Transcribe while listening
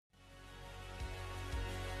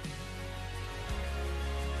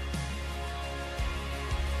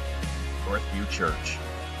church,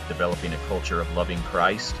 developing a culture of loving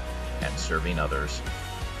Christ and serving others.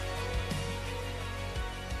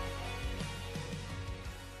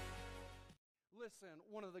 Listen,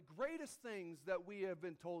 one of the greatest things that we have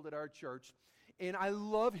been told at our church, and I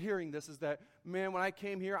love hearing this, is that, man, when I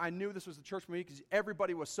came here, I knew this was the church for me because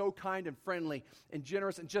everybody was so kind and friendly and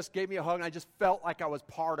generous and just gave me a hug, and I just felt like I was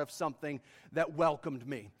part of something that welcomed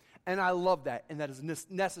me. And I love that, and that is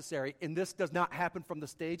necessary. And this does not happen from the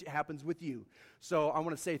stage. It happens with you. So I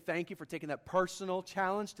want to say thank you for taking that personal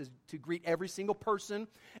challenge to greet every single person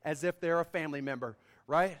as if they're a family member,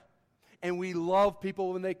 right? And we love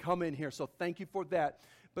people when they come in here, so thank you for that.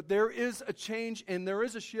 But there is a change and there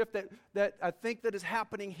is a shift that I think that is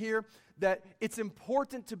happening here, that it's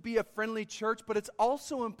important to be a friendly church, but it's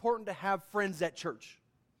also important to have friends at church.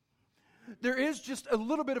 There is just a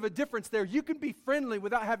little bit of a difference there. You can be friendly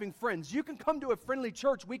without having friends. You can come to a friendly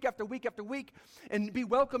church week after week after week and be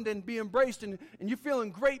welcomed and be embraced and you're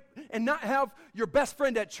feeling great and not have your best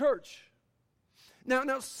friend at church.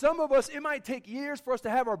 Now, some of us, it might take years for us to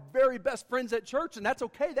have our very best friends at church, and that's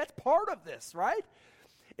okay. That's part of this, right?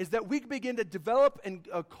 Is that we begin to develop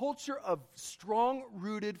a culture of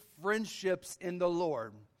strong-rooted friendships in the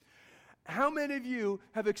Lord. How many of you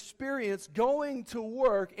have experienced going to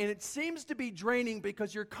work and it seems to be draining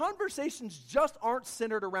because your conversations just aren't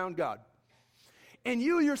centered around God? And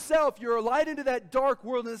you yourself, you're a light into that dark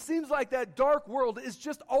world, and it seems like that dark world is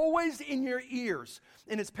just always in your ears.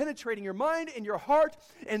 And it's penetrating your mind and your heart,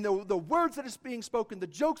 and the words that are being spoken, the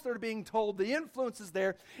jokes that are being told, the influences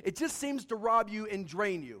there, it just seems to rob you and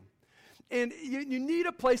drain you. And you need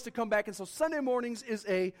a place to come back, and so Sunday mornings is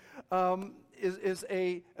a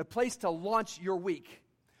place to launch your week.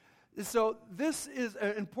 So this is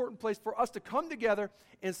an important place for us to come together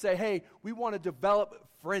and say, hey, we want to develop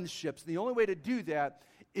friendships. The only way to do that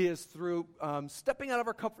is through stepping out of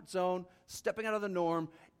our comfort zone, stepping out of the norm,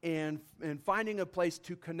 and finding a place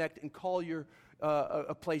to connect and call your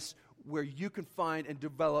a place where you can find and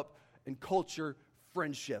develop and culture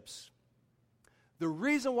friendships. The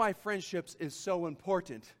reason why friendships is so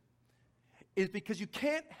important is because you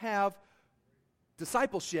can't have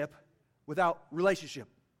discipleship without relationship.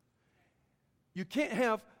 You can't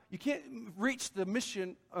reach the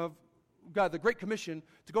mission of God, the Great Commission,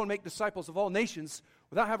 to go and make disciples of all nations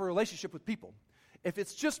without having a relationship with people. If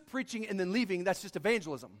it's just preaching and then leaving, that's just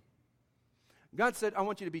evangelism. God said, I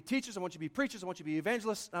want you to be teachers, I want you to be preachers, I want you to be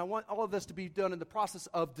evangelists, and I want all of this to be done in the process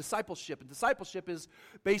of discipleship. And discipleship is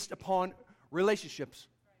based upon relationships.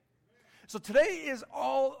 So today is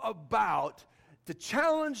all about to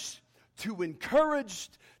challenge, to encourage,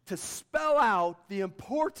 to spell out the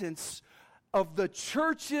importance of the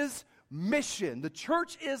church's mission. The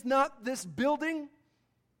church is not this building.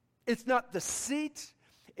 It's not the seat.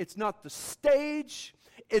 It's not the stage.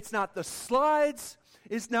 It's not the slides.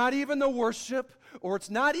 It's not even the worship, or it's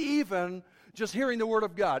not even just hearing the word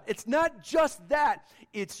of God. It's not just that.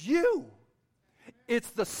 It's you.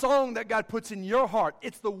 It's the song that God puts in your heart.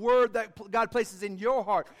 It's the word that God places in your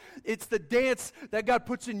heart. It's the dance that God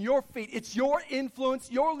puts in your feet. It's your influence,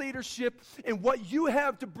 your leadership, and what you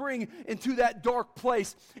have to bring into that dark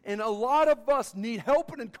place. And a lot of us need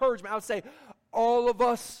help and encouragement. I would say all of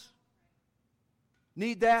us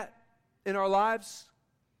need that in our lives.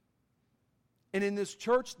 And in this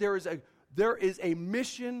church, there is a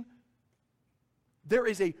mission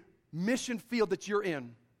field that you're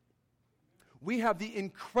in. We have the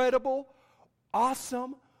incredible,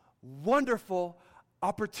 awesome, wonderful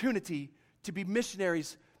opportunity to be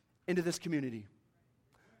missionaries into this community.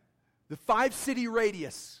 The 5-city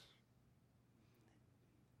radius.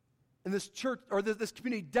 And this church, or this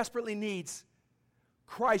community desperately needs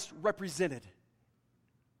Christ represented.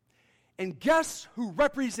 And guess who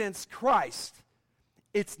represents Christ?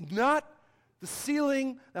 It's not the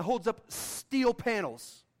ceiling that holds up steel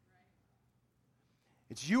panels.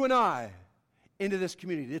 It's you and I into this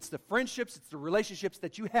community. It's the friendships, it's the relationships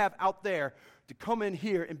that you have out there to come in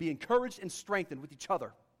here and be encouraged and strengthened with each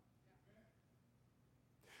other.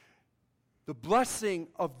 The blessing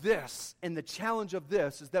of this and the challenge of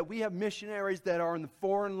this is that we have missionaries that are in the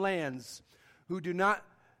foreign lands who do not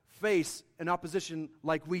face an opposition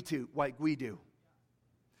like we do.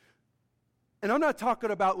 And I'm not talking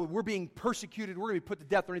about we're being persecuted, we're going to be put to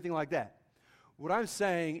death or anything like that. What I'm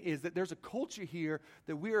saying is that there's a culture here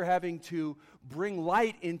that we are having to bring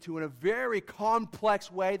light into in a very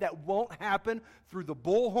complex way that won't happen through the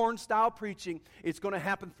bullhorn style preaching. It's going to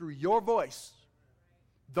happen through your voice,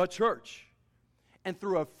 the church, and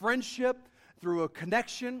through a friendship, through a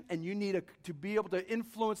connection, and you need to be able to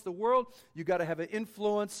influence the world. You got to have an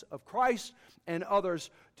influence of Christ and others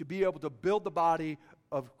to be able to build the body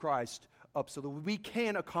of Christ up so that we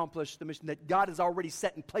can accomplish the mission that God has already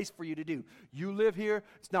set in place for you to do. You live here.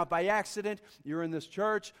 It's not by accident. You're in this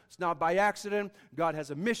church. It's not by accident. God has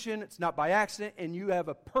a mission. It's not by accident. And you have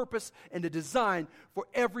a purpose and a design for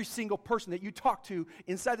every single person that you talk to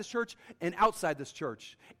inside this church and outside this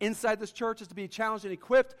church. Inside this church is to be challenged and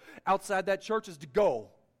equipped. Outside that church is to go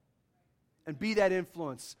and be that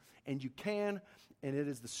influence. And you can, and it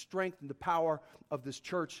is the strength and the power of this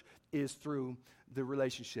church is through the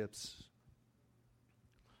relationships.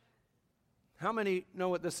 How many know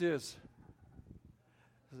what this is?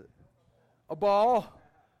 Is it a ball?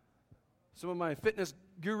 Some of my fitness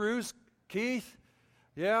gurus, Keith,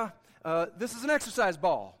 yeah. This is an exercise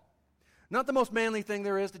ball. Not the most manly thing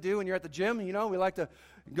there is to do when you're at the gym. You know, we like to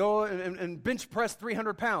go and bench press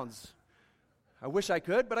 300 pounds. I wish I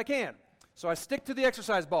could, but I can't. So I stick to the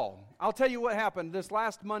exercise ball. I'll tell you what happened. This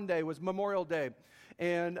last Monday was Memorial Day.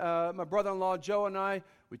 And my brother-in-law, Joe, and I,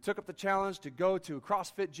 we took up the challenge to go to a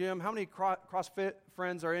CrossFit gym. How many CrossFit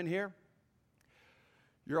friends are in here?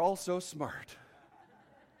 You're all so smart.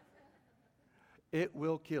 It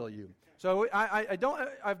will kill you. So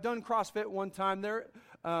I've done CrossFit one time there.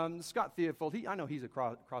 Scott Theofold, I know he's a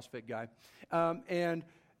CrossFit guy.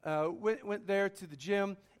 Went there to the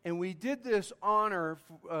gym, and we did this honor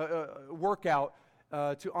workout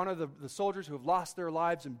to honor the soldiers who have lost their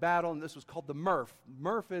lives in battle, and this was called the Murph.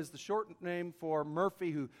 Murph is the short name for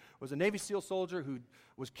Murphy, who was a Navy SEAL soldier who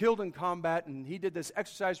was killed in combat, and he did this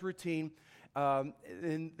exercise routine. It's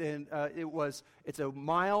a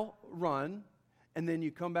mile run, and then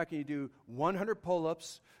you come back and you do 100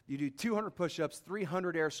 pull-ups, you do 200 push-ups,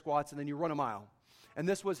 300 air squats, and then you run a mile. And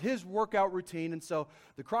this was his workout routine, and so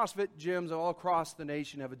the CrossFit gyms all across the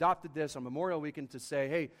nation have adopted this on Memorial Weekend to say,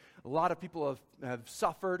 hey, a lot of people have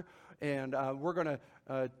suffered, and we're going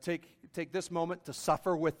to take this moment to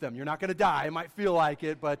suffer with them. You're not going to die. It might feel like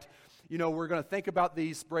it, but you know, we're going to think about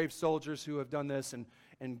these brave soldiers who have done this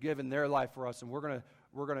and given their life for us, and we're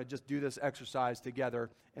going to just do this exercise together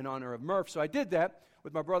in honor of Murph. So I did that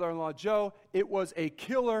with my brother-in-law, Joe. It was a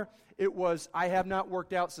killer. I have not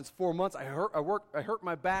worked out since 4 months. I hurt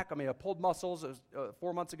my back. I pulled muscles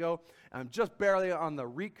 4 months ago. I'm just barely on the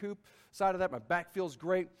recoup side of that. My back feels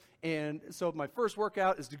great. And so my first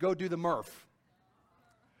workout is to go do the Murph.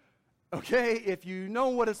 Okay, if you know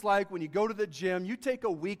what it's like when you go to the gym, you take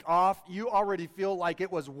a week off, you already feel like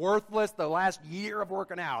it was worthless the last year of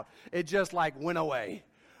working out. It just went away.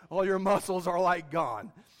 All your muscles are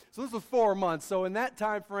gone. So this was 4 months. So in that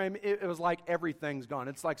time frame, it was like everything's gone.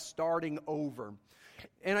 It's like starting over.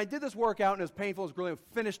 And I did this workout, and it was painful. It was brilliant.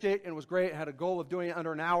 Finished it, and it was great. I had a goal of doing it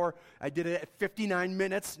under an hour. I did it at 59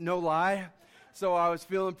 minutes, no lie. So I was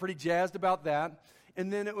feeling pretty jazzed about that.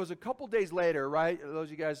 And then it was a couple days later, right? Those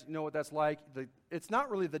of you guys know what that's like. It's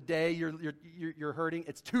not really the day you're hurting.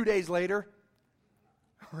 It's 2 days later,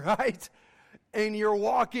 right? And you're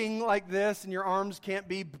walking like this, and your arms can't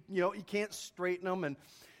be, you can't straighten them, and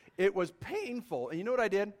it was painful. And you know what I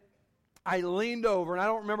did? I leaned over, and I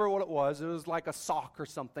don't remember what it was. It was like a sock or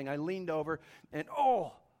something. I leaned over, and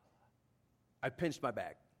I pinched my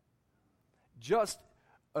back. Just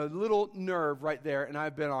a little nerve right there, and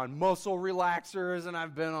I've been on muscle relaxers, and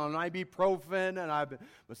I've been on ibuprofen, and I've been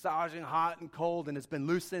massaging hot and cold, and it's been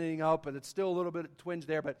loosening up, and it's still a little bit of twinge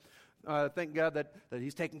there, but thank God that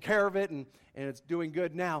he's taking care of it, and it's doing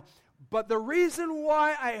good now. But the reason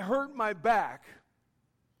why I hurt my back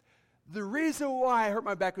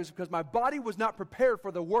was because my body was not prepared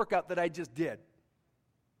for the workout that I just did.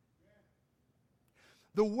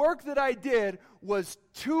 The work that I did was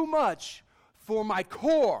too much for my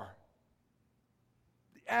core.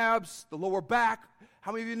 The abs, the lower back.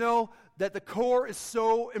 How many of you know that the core is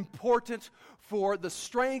so important for the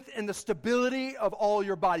strength and the stability of all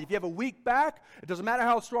your body? If you have a weak back, it doesn't matter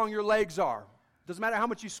how strong your legs are. It doesn't matter how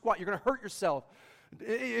much you squat. You're going to hurt yourself.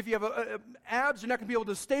 If you have abs, you're not going to be able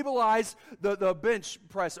to stabilize the bench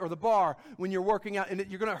press or the bar when you're working out, and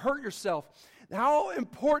you're going to hurt yourself. How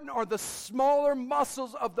important are the smaller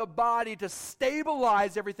muscles of the body to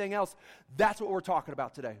stabilize everything else? That's what we're talking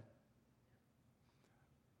about today.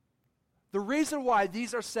 The reason why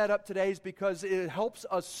these are set up today is because it helps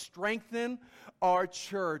us strengthen our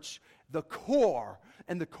church, the core.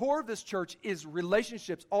 And the core of this church is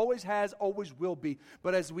relationships, always has, always will be.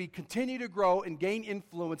 But as we continue to grow and gain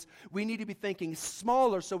influence, we need to be thinking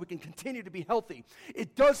smaller so we can continue to be healthy.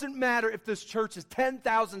 It doesn't matter if this church is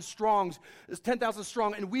 10,000 strong,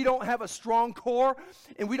 and we don't have a strong core,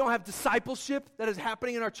 and we don't have discipleship that is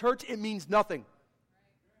happening in our church. It means nothing.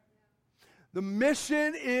 The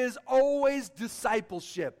mission is always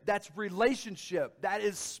discipleship. That's relationship. That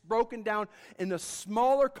is broken down in a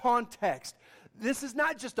smaller context. This is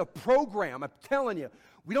not just a program. I'm telling you,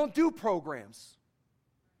 we don't do programs.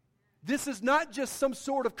 This is not just some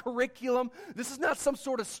sort of curriculum. This is not some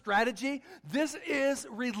sort of strategy. This is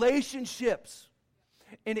relationships.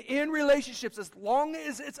 And in relationships, as long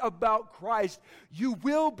as it's about Christ, you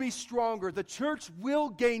will be stronger. The church will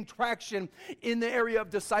gain traction in the area of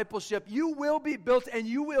discipleship. You will be built, and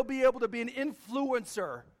you will be able to be an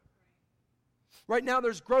influencer. Right now,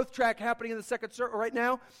 there's growth track happening in the second circle right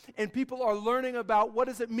now, and people are learning about what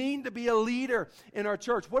does it mean to be a leader in our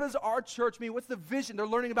church. What does our church mean? What's the vision? They're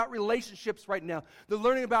learning about relationships right now. They're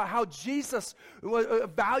learning about how Jesus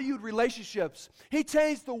valued relationships. He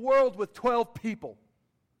changed the world with 12 people.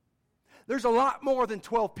 There's a lot more than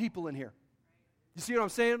 12 people in here. You see what I'm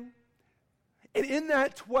saying? And in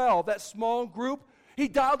that 12, that small group, he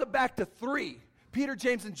dialed it back to 3, Peter,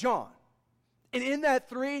 James, and John. And in that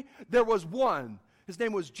 3, there was one. His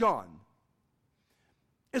name was John.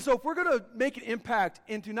 And so if we're going to make an impact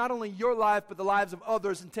into not only your life, but the lives of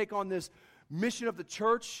others and take on this mission of the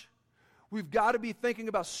church, we've got to be thinking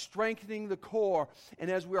about strengthening the core. And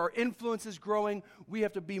as our influence is growing, we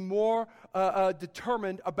have to be more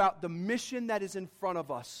determined about the mission that is in front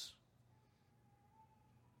of us.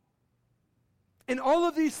 And all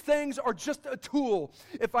of these things are just a tool.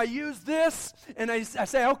 If I use this and I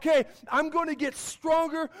say, okay, I'm going to get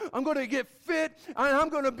stronger, I'm going to get fit, I'm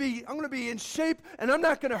going to be in shape, and I'm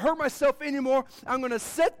not going to hurt myself anymore. I'm going to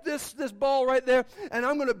set this ball right there, and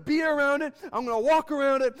I'm going to be around it. I'm going to walk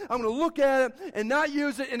around it. I'm going to look at it and not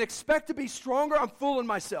use it and expect to be stronger. I'm fooling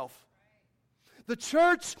myself. The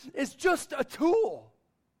church is just a tool.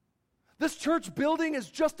 This church building is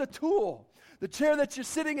just a tool. The chair that you're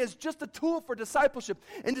sitting is just a tool for discipleship.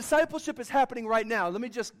 And discipleship is happening right now. Let me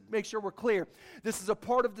just make sure we're clear. This is a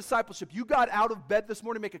part of discipleship. You got out of bed this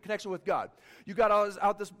morning to make a connection with God. You got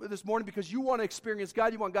out this morning because you want to experience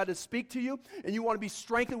God. You want God to speak to you. And you want to be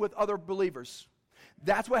strengthened with other believers.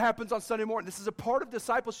 That's what happens on Sunday morning. This is a part of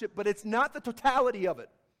discipleship, but it's not the totality of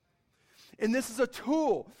it. And this is a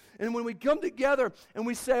tool. And when we come together and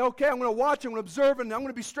we say, okay, I'm going to watch, I'm going to observe, and I'm going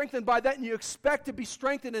to be strengthened by that, and you expect to be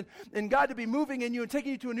strengthened and God to be moving in you and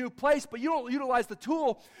taking you to a new place, but you don't utilize the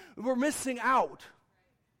tool, we're missing out.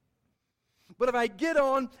 But if I get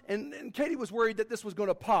on, and Katie was worried that this was going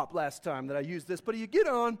to pop last time that I used this, but you get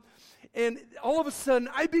on, and all of a sudden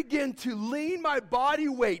I begin to lean my body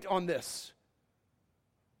weight on this.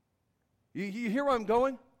 You hear where I'm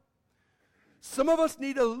going? Some of us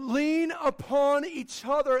need to lean upon each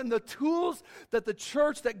other and the tools that the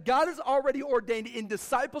church, that God has already ordained in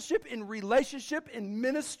discipleship, in relationship, in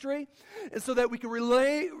ministry, and so that we can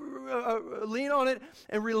lean on it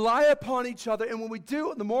and rely upon each other. And when we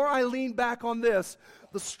do, the more I lean back on this,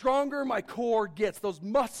 the stronger my core gets. Those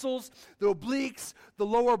muscles, the obliques, the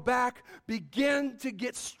lower back begin to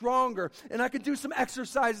get stronger. And I can do some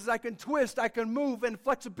exercises, I can twist, I can move, and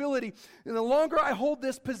flexibility. And the longer I hold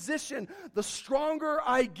this position, the stronger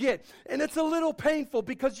I get. And it's a little painful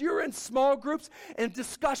because you're in small groups and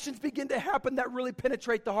discussions begin to happen that really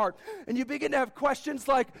penetrate the heart. And you begin to have questions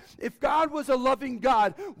like, if God was a loving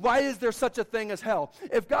God, why is there such a thing as hell?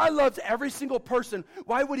 If God loves every single person,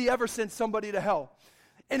 why would he ever send somebody to hell?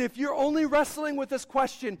 And if you're only wrestling with this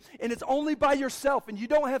question and it's only by yourself and you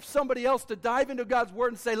don't have somebody else to dive into God's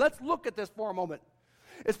word and say, let's look at this for a moment,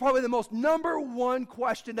 it's probably the most number one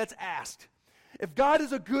question that's asked. If God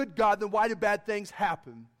is a good God, then why do bad things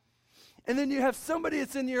happen? And then you have somebody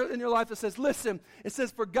that's in your life that says, listen, it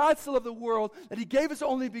says, for God so loved the world that he gave his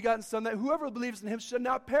only begotten son, that whoever believes in him should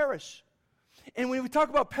not perish. And when we talk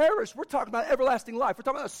about perish, we're talking about everlasting life. We're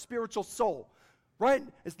talking about a spiritual soul, right?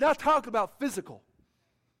 It's not talking about physical.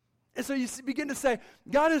 And so you begin to say,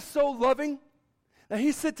 God is so loving that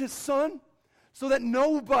he sent his son so that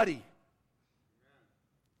nobody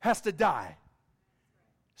has to die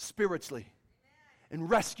spiritually and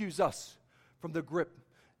rescues us from the grip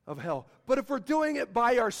of hell. But if we're doing it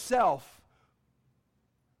by ourselves,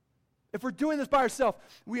 if we're doing this by ourselves,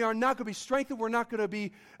 we are not going to be strengthened. We're not going to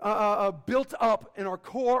be built up in our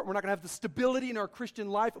core. We're not going to have the stability in our Christian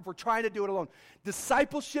life if we're trying to do it alone.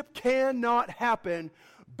 Discipleship cannot happen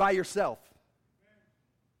by yourself.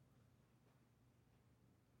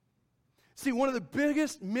 See, one of the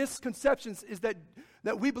biggest misconceptions is that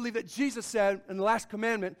we believe that Jesus said in the last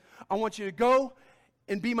commandment, I want you to go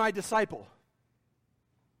and be my disciple.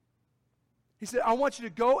 He said, I want you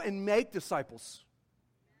to go and make disciples.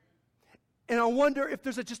 And I wonder if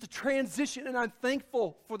there's just a transition, and I'm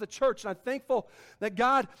thankful for the church, and I'm thankful that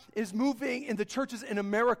God is moving in the churches in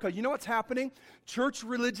America. You know what's happening? Church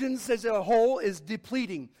religions as a whole is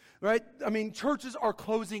depleting, right? I mean, churches are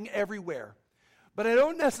closing everywhere. But I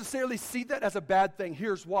don't necessarily see that as a bad thing.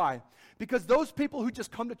 Here's why. Because those people who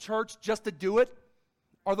just come to church just to do it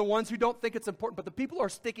are the ones who don't think it's important. But the people who are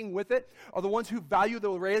sticking with it are the ones who value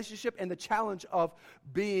the relationship and the challenge of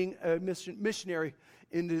being a missionary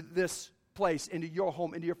into this place, into your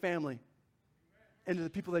home, into your family, into the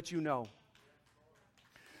people that you know.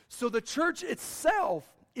 So the church itself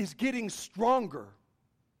is getting stronger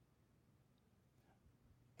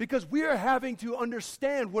because we are having to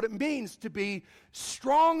understand what it means to be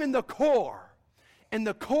strong in the core. And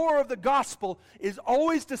the core of the gospel is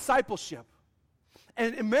always discipleship.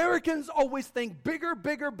 And Americans always think bigger,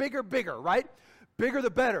 bigger, bigger, bigger, right? Bigger the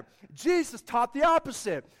better. Jesus taught the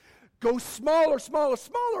opposite. Go smaller, smaller,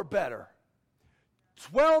 smaller, better.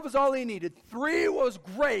 12 is all he needed. 3 was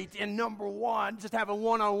great, and number 1, just having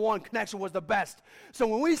one-on-one connection was the best. So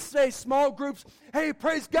when we say small groups, hey,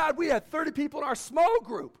 praise God, we had 30 people in our small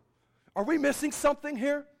group. Are we missing something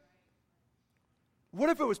here? What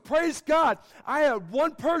if it was, praise God, I had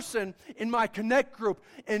one person in my Connect group,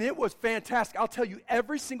 and it was fantastic. I'll tell you,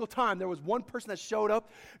 every single time there was one person that showed up,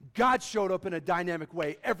 God showed up in a dynamic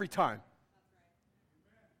way every time.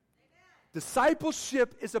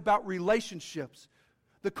 Discipleship is about relationships.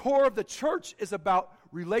 The core of the church is about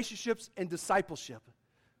relationships and discipleship.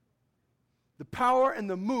 The power and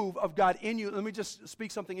the move of God in you. Let me just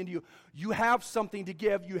speak something into you. You have something to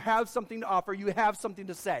give. You have something to offer. You have something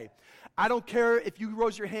to say. I don't care if you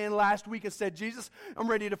rose your hand last week and said, Jesus, I'm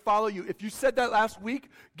ready to follow you. If you said that last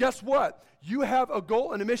week, guess what? You have a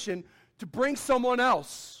goal and a mission to bring someone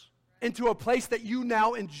else into a place that you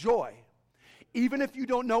now enjoy. Even if you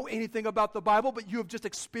don't know anything about the Bible, but you have just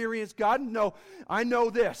experienced God, no, I know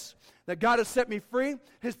this, that God has set me free.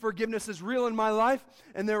 His forgiveness is real in my life,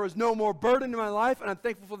 and there is no more burden in my life, and I'm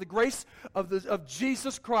thankful for the grace of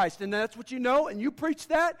Jesus Christ. And that's what you know, and you preach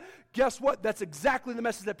that, guess what? That's exactly the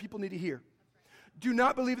message that people need to hear. Do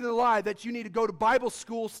not believe in the lie that you need to go to Bible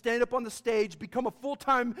school, stand up on the stage, become a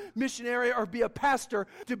full-time missionary, or be a pastor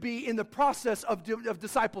to be in the process of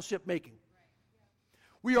discipleship making.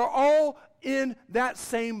 We are all in that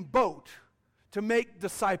same boat to make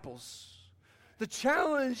disciples. The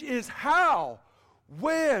challenge is how,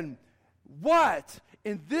 when, what,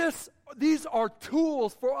 and these are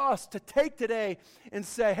tools for us to take today and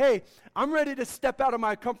say, hey, I'm ready to step out of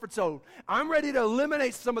my comfort zone. I'm ready to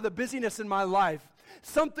eliminate some of the busyness in my life.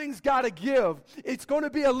 Something's got to give. It's going to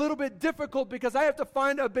be a little bit difficult because I have to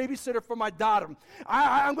find a babysitter for my daughter.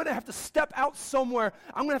 I'm going to have to step out somewhere.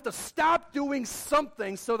 I'm going to have to stop doing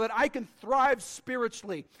something so that I can thrive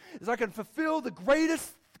spiritually, as I can fulfill the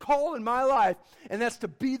greatest call in my life, and that's to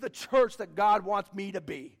be the church that God wants me to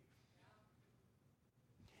be.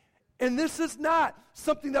 And this is not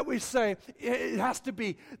something that we say, it has to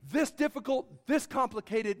be this difficult, this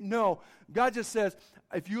complicated. No. God just says,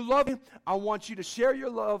 if you love me, I want you to share your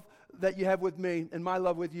love that you have with me and my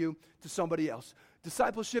love with you to somebody else.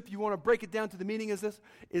 Discipleship, you want to break it down to the meaning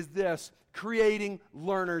is this, creating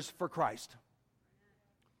learners for Christ.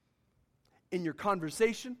 In your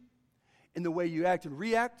conversation, in the way you act and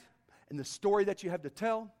react, in the story that you have to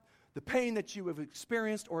tell, the pain that you have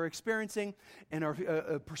experienced or are experiencing and are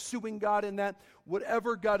pursuing God in that,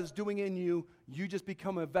 whatever God is doing in you, you just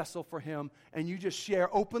become a vessel for Him, and you just share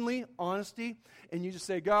openly, honesty, and you just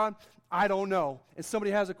say, God, I don't know. And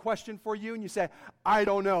somebody has a question for you, and you say, I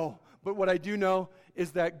don't know. But what I do know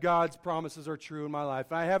is that God's promises are true in my life.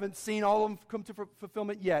 And I haven't seen all of them come to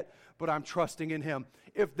fulfillment yet, but I'm trusting in Him.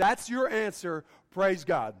 If that's your answer, praise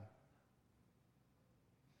God.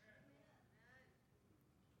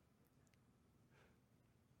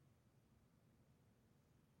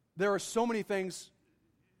 There are so many things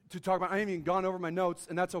to talk about. I haven't even gone over my notes,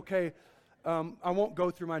 and that's okay. I won't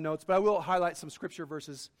go through my notes, but I will highlight some scripture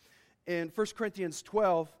verses. In 1 Corinthians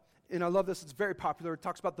 12, and I love this, it's very popular, it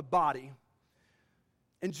talks about the body.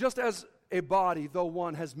 And just as a body, though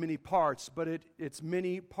one, has many parts, but its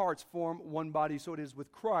many parts form one body, so it is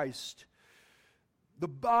with Christ. The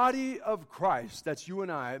body of Christ, that's you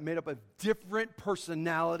and I, made up of different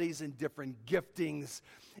personalities and different giftings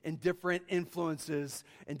and different influences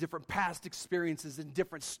and different past experiences and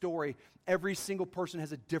different story. Every single person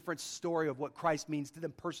has a different story of what Christ means to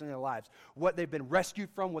them personally in their lives, what they've been rescued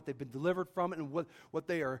from, what they've been delivered from, and what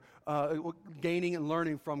they are gaining and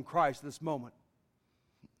learning from Christ this moment.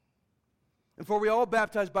 And for we all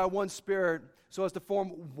baptized by one Spirit so as to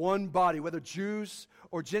form one body, whether Jews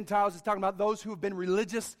or Gentiles. It's talking about those who have been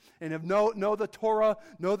religious and have know the Torah,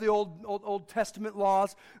 know the Old Testament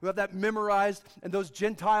laws, who have that memorized, and those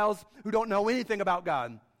Gentiles who don't know anything about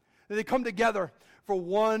God. And they come together for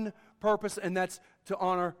one purpose, and that's to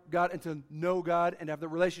honor God and to know God and have the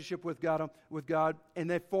relationship with God, and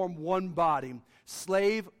they form one body,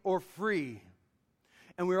 slave or free.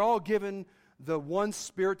 And we're all given the one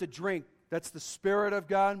Spirit to drink. That's the Spirit of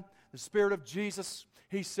God, the Spirit of Jesus.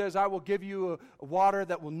 He says, I will give you a water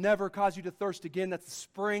that will never cause you to thirst again. That's the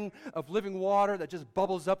spring of living water that just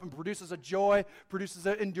bubbles up and produces a joy, produces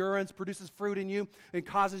an endurance, produces fruit in you, and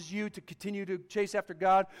causes you to continue to chase after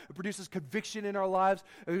God. It produces conviction in our lives.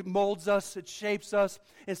 It molds us. It shapes us.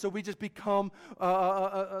 And so we just become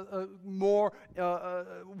more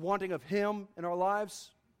wanting of Him in our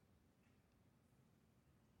lives.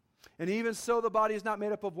 And even so, the body is not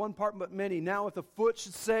made up of one part but many. Now, if the foot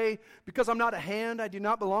should say, because I'm not a hand, I do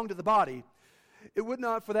not belong to the body, it would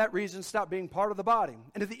not for that reason stop being part of the body.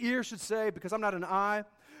 And if the ear should say, because I'm not an eye,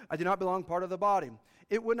 I do not belong part of the body,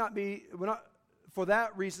 it would not for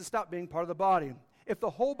that reason stop being part of the body. If the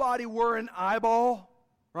whole body were an eyeball,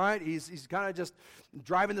 right, he's kind of just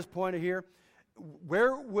driving this point here,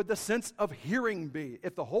 where would the sense of hearing be?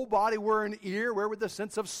 If the whole body were an ear, where would the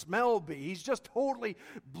sense of smell be? He's just totally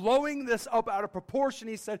blowing this up out of proportion.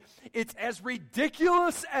 He said, it's as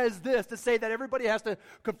ridiculous as this to say that everybody has to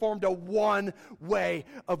conform to one way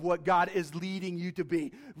of what God is leading you to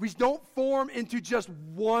be. We don't form into just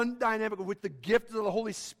one dynamic of which the gift of the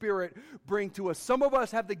Holy Spirit bring to us. Some of us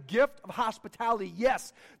have the gift of hospitality.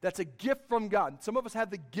 Yes, that's a gift from God. Some of us have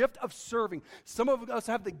the gift of serving. Some of us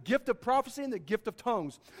have the gift of prophecy and the gift of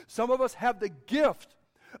tongues. Some of us have the gift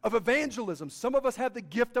of evangelism. Some of us have the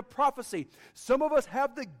gift of prophecy. Some of us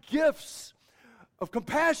have the gifts of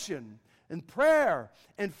compassion and prayer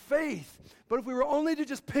and faith. But if we were only to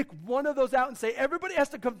just pick one of those out and say everybody has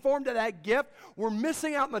to conform to that gift, we're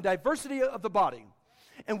missing out on the diversity of the body.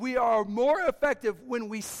 And we are more effective when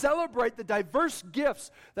we celebrate the diverse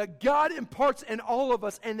gifts that God imparts in all of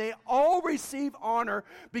us, and they all receive honor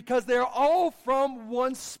because they're all from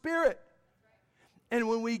one Spirit. And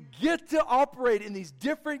when we get to operate in these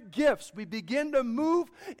different gifts, we begin to move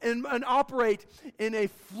and operate in a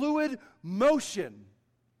fluid motion.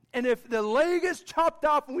 And if the leg is chopped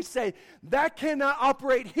off and we say, that cannot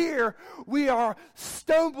operate here, we are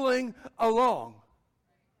stumbling along.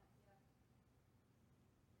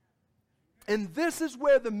 And this is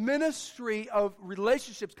where the ministry of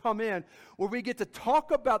relationships come in, where we get to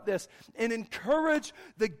talk about this and encourage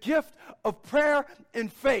the gift of prayer and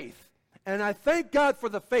faith. And I thank God for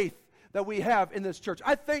the faith that we have in this church.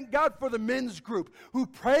 I thank God for the men's group who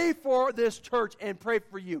pray for this church and pray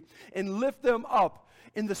for you and lift them up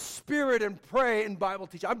in the Spirit and pray and Bible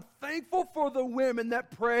teach. I'm thankful for the women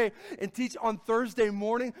that pray and teach on Thursday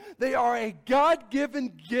morning. They are a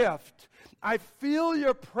God-given gift. I feel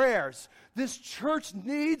your prayers. This church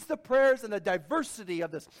needs the prayers and the diversity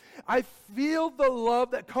of this. I feel the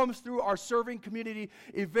love that comes through our serving community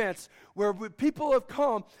events where people have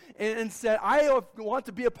come and said, I want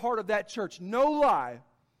to be a part of that church. No lie.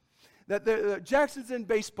 That Jackson's in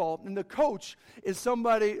baseball, and the coach is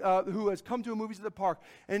somebody who has come to a movies at the park.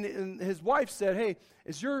 And his wife said, hey,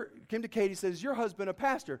 came to Katie, says, is your husband a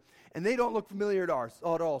pastor? And they don't look familiar at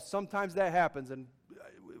all. Sometimes that happens, and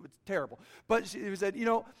it's terrible. But she said,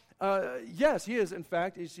 yes, he is, in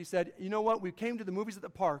fact. And she said, you know what? We came to the movies at the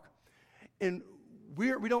park, and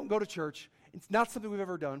we don't go to church. It's not something we've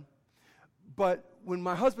ever done. But when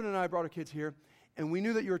my husband and I brought our kids here, and we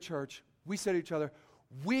knew that you were a church, we said to each other,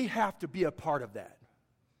 we have to be a part of that.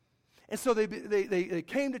 And so they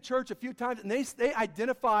came to church a few times, and they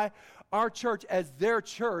identify our church as their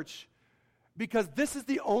church because this is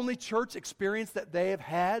the only church experience that they have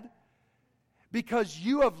had, because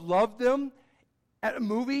you have loved them at a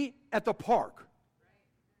movie at the park.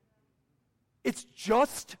 It's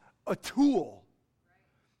just a tool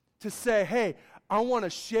to say, hey, I want to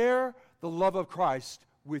share the love of Christ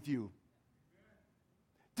with you.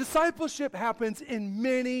 Discipleship happens in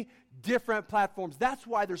many different platforms. That's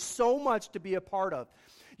why there's so much to be a part of.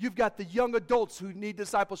 You've got the young adults who need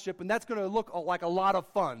discipleship, and that's going to look like a lot of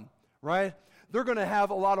fun, right? They're going to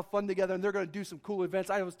have a lot of fun together, and they're going to do some cool events.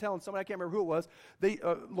 I was telling somebody, I can't remember who it was,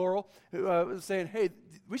 Laurel, who was saying, hey,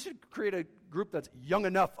 we should create a group that's young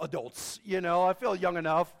enough adults. I feel young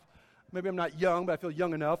enough. Maybe I'm not young, but I feel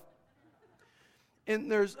young enough.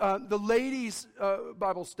 And there's the ladies'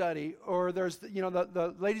 Bible study, or there's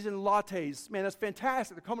the ladies in lattes. Man, that's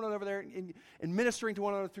fantastic. They're coming on over there and ministering to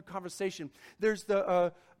one another through conversation. There's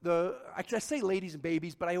I say ladies and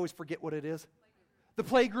babies, but I always forget what it is. The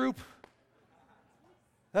play group.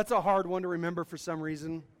 That's a hard one to remember for some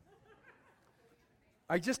reason.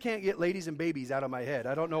 I just can't get ladies and babies out of my head.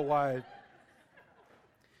 I don't know why.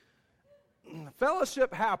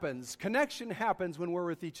 Fellowship happens. Connection happens when we're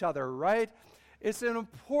with each other, right? It's an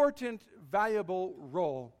important, valuable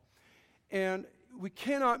role. And we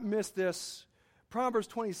cannot miss this. Proverbs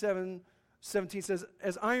 27:17 says,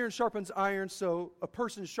 as iron sharpens iron, so a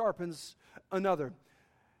person sharpens another.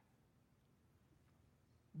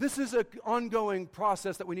 This is an ongoing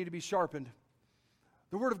process that we need to be sharpened.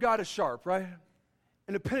 The Word of God is sharp, right?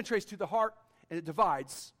 And it penetrates to the heart and it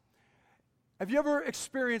divides. Have you ever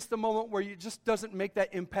experienced the moment where it just doesn't make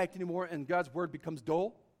that impact anymore and God's Word becomes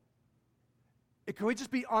dull? Can we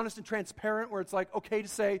just be honest and transparent where it's like, okay to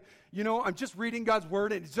say, I'm just reading God's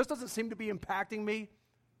Word and it just doesn't seem to be impacting me?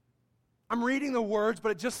 I'm reading the words,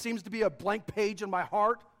 but it just seems to be a blank page in my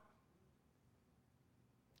heart.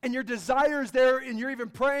 And your desire is there, and you're even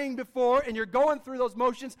praying before, and you're going through those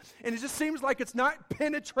motions, and it just seems like it's not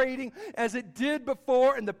penetrating as it did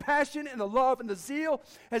before, and the passion and the love and the zeal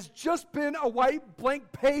has just been a white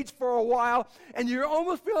blank page for a while, and you're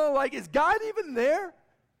almost feeling like, is God even there?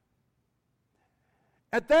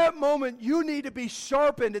 At that moment, you need to be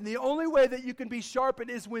sharpened, and the only way that you can be sharpened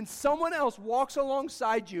is when someone else walks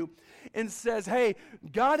alongside you and says, hey,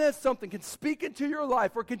 God has something, can speak into your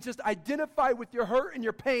life, or can just identify with your hurt and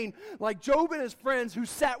your pain, like Job and his friends who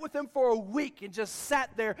sat with him for a week and just sat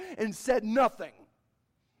there and said nothing.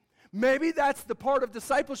 Maybe that's the part of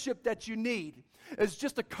discipleship that you need. It's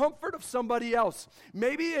just the comfort of somebody else.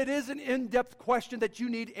 Maybe it is an in-depth question that you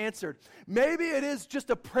need answered. Maybe it is just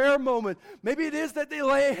a prayer moment. Maybe it is that they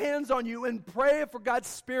lay hands on you and pray for God's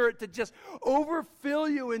Spirit to just overfill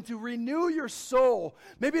you and to renew your soul.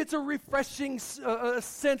 Maybe it's a refreshing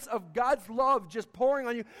sense of God's love just pouring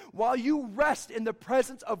on you while you rest in the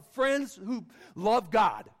presence of friends who love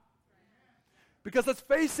God. Because let's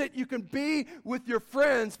face it, you can be with your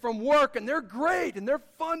friends from work, and they're great, and they're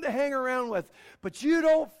fun to hang around with, but you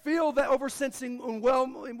don't feel that oversensing,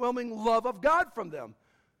 overwhelming love of God from them.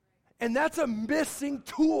 And that's a missing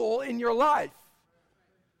tool in your life.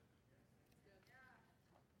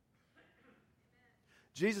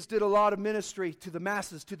 Jesus did a lot of ministry to the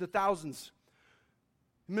masses, to the thousands.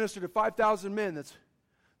 He ministered to 5,000 men.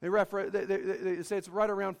 They say it's right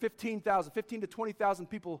around 15 to 20,000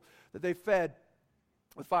 people that they fed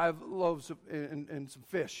with 5 loaves and some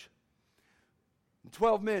fish. And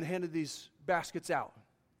 12 men handed these baskets out.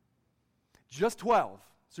 Just 12.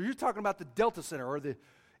 So you're talking about the Delta Center or the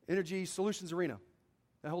Energy Solutions Arena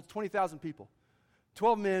that holds 20,000 people.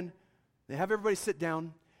 12 men, they have everybody sit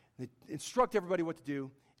down, they instruct everybody what to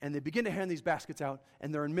do, and they begin to hand these baskets out,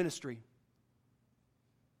 and they're in ministry.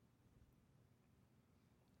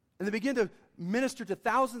 And they begin to minister to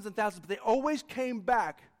thousands and thousands, but they always came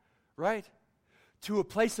back, right, to a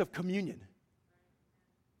place of communion,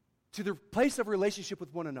 to the place of relationship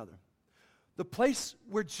with one another, the place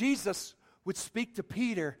where Jesus would speak to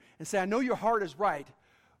Peter and say, I know your heart is right,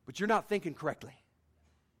 but you're not thinking correctly.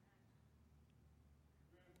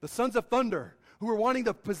 The sons of thunder who were wanting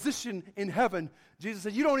the position in heaven, Jesus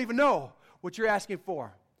said, you don't even know what you're asking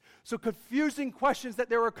for. So confusing questions that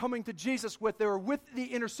they were coming to Jesus with. They were with the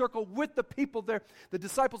inner circle, with the people there, the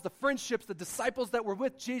disciples, the friendships, the disciples that were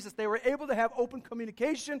with Jesus. They were able to have open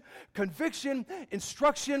communication, conviction,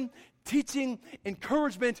 instruction, teaching,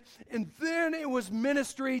 encouragement, and then it was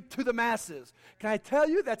ministry to the masses. Can I tell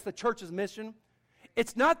you that's the church's mission?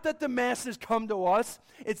 It's not that the masses come to us,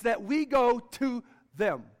 it's that we go to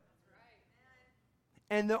them.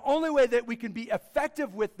 And the only way that we can be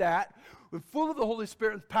effective with that, full of the Holy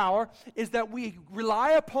Spirit's power, is that we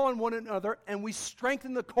rely upon one another and we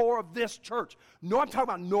strengthen the core of this church. No, I'm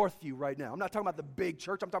talking about Northview right now. I'm not talking about the big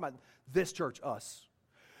church. I'm talking about this church, us.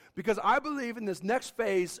 Because I believe in this next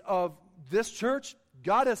phase of this church,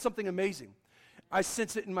 God has something amazing. I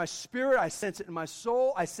sense it in my spirit. I sense it in my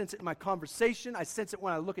soul. I sense it in my conversation. I sense it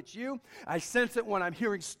when I look at you. I sense it when I'm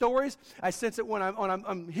hearing stories. I sense it when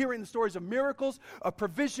I'm hearing the stories of miracles, of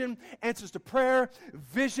provision, answers to prayer,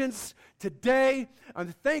 visions. Today,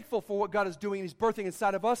 I'm thankful for what God is doing and He's birthing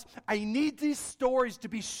inside of us. I need these stories to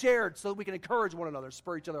be shared so that we can encourage one another,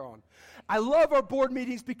 spur each other on. I love our board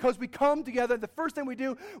meetings because we come together. The first thing we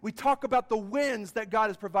do, we talk about the wins that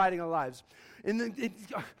God is providing in our lives.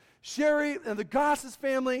 Sherry and the Goss's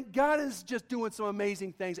family, God is just doing some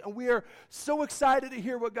amazing things, and we are so excited to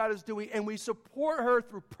hear what God is doing, and we support her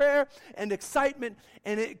through prayer and excitement,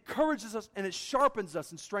 and it encourages us, and it sharpens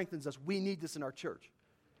us and strengthens us. We need this in our church.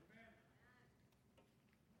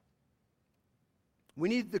 We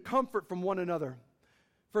need the comfort from one another.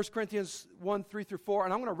 1 Corinthians 1, 3 through 4,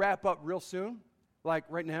 and I'm going to wrap up real soon, like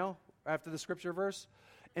right now, after the scripture verse,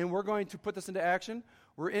 and we're going to put this into action.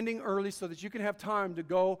 We're ending early so that you can have time to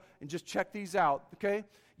go and just check these out, okay?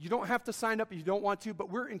 You don't have to sign up if you don't want to,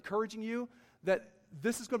 but we're encouraging you that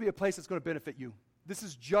this is going to be a place that's going to benefit you. This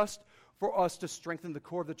is just for us to strengthen the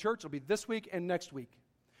core of the church. It'll be this week and next week.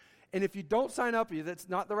 And if you don't sign up, that's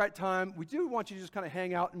not the right time, we do want you to just kind of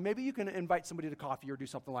hang out, and maybe you can invite somebody to coffee or do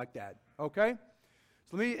something like that, okay?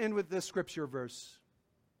 So let me end with this scripture verse.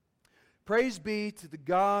 Praise be to the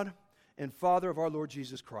God and Father of our Lord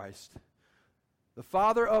Jesus Christ, the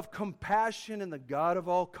Father of compassion and the God of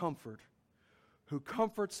all comfort, who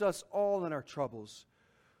comforts us all in our troubles,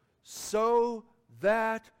 so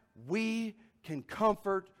that we can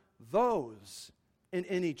comfort those in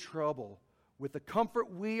any trouble with the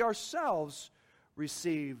comfort we ourselves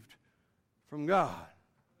received from God.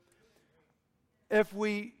 If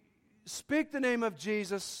we speak the name of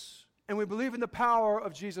Jesus and we believe in the power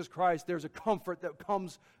of Jesus Christ, there's a comfort that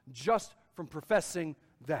comes just from professing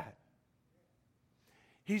that.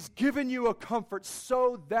 He's given you a comfort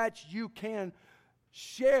so that you can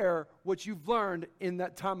share what you've learned in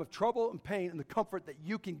that time of trouble and pain, and the comfort that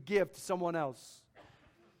you can give to someone else.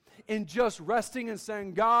 In just resting and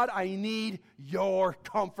saying, God, I need your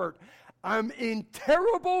comfort. I'm in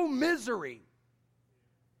terrible misery.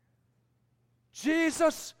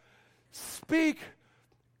 Jesus, speak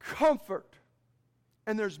comfort.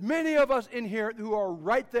 And there's many of us in here who are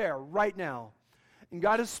right there, right now. And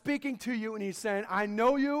God is speaking to you, and He's saying, I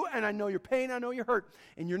know you, and I know your pain, I know your hurt.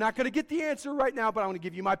 And you're not going to get the answer right now, but I want to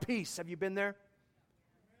give you my peace. Have you been there?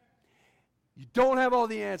 You don't have all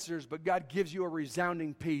the answers, but God gives you a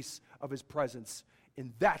resounding peace of His presence.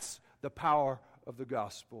 And that's the power of the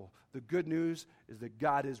gospel. The good news is that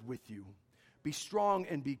God is with you. Be strong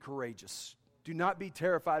and be courageous. Do not be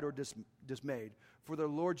terrified or dismayed, for the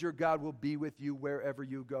Lord your God will be with you wherever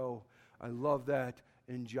you go. I love that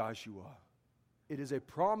in Joshua. It is a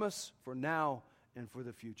promise for now and for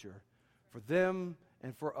the future, for them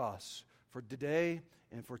and for us, for today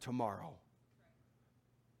and for tomorrow.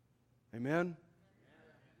 Amen?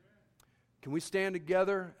 Can we stand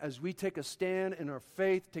together as we take a stand in our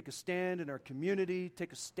faith, take a stand in our community,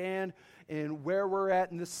 take a stand in where we're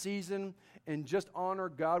at in this season, and just honor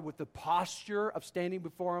God with the posture of standing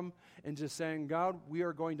before Him and just saying, God, we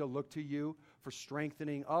are going to look to you for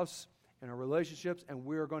strengthening us and our relationships, and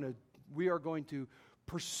we are going to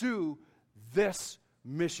pursue this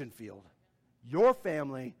mission field. Your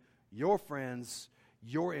family, your friends,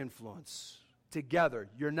 your influence. Together.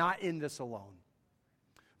 You're not in this alone.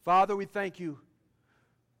 Father, we thank you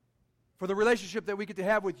for the relationship that we get to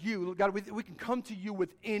have with you. God, we can come to you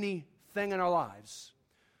with anything in our lives.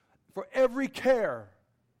 For every care,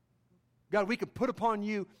 God, we can put upon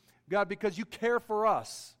you, God, because you care for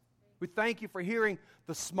us. We thank you for hearing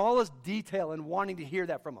the smallest detail and wanting to hear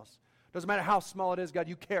that from us. Doesn't matter how small it is, God,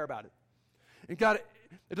 you care about it. And God,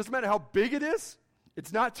 it doesn't matter how big it is,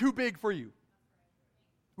 it's not too big for you.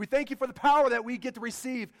 We thank you for the power that we get to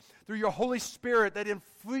receive through your Holy Spirit that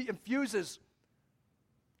infuses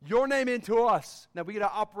your name into us. Now we get to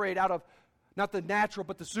operate out of not the natural,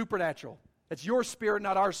 but the supernatural. It's your spirit,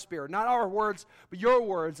 not our spirit. Not our words, but your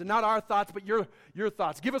words. And not our thoughts, but your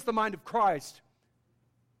thoughts. Give us the mind of Christ.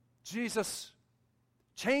 Jesus,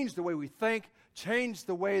 change the way we think. Change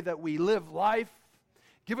the way that we live life.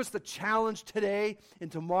 Give us the challenge today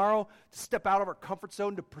and tomorrow to step out of our comfort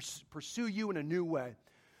zone to pursue you in a new way.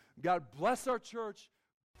 God bless our church.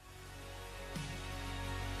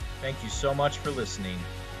 Thank you so much for listening.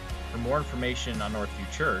 For more information on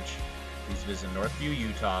Northview Church, please visit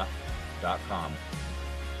northviewutah.com.